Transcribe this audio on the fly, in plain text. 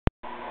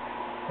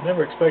I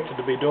never expected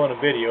to be doing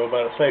a video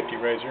about a safety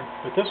razor,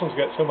 but this one's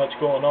got so much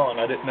going on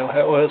I didn't know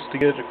how else to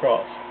get it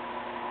across.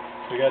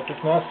 So we got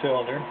this nice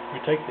cylinder. We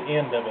take the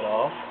end of it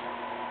off.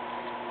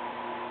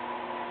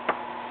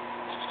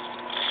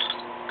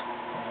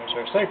 And there's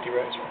our safety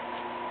razor.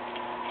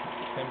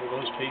 Assemble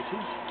those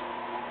pieces.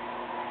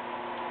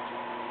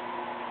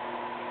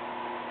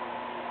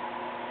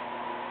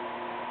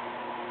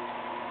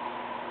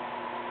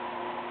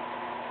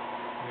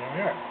 And there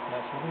we are.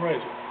 Nice little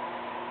razor.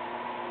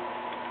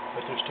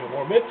 But there's still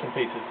more bits and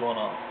pieces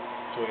going on.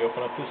 So we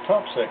open up this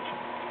top section.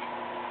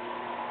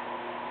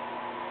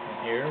 And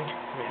here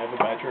we have a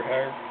badger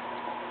hair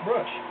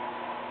brush.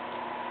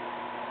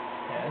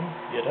 And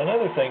yet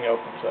another thing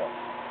opens up.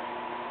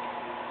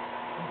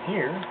 And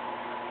here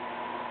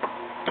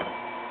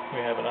we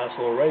have a nice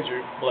little razor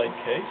blade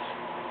case,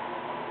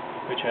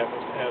 which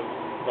happens to have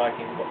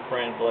Viking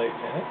brand blades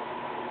in it.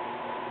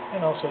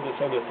 And also this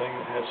other thing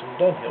that has some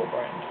Dunhill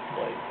brand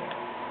blades in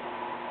it.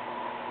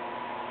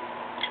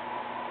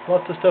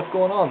 Lots of stuff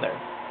going on there.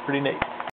 Pretty neat.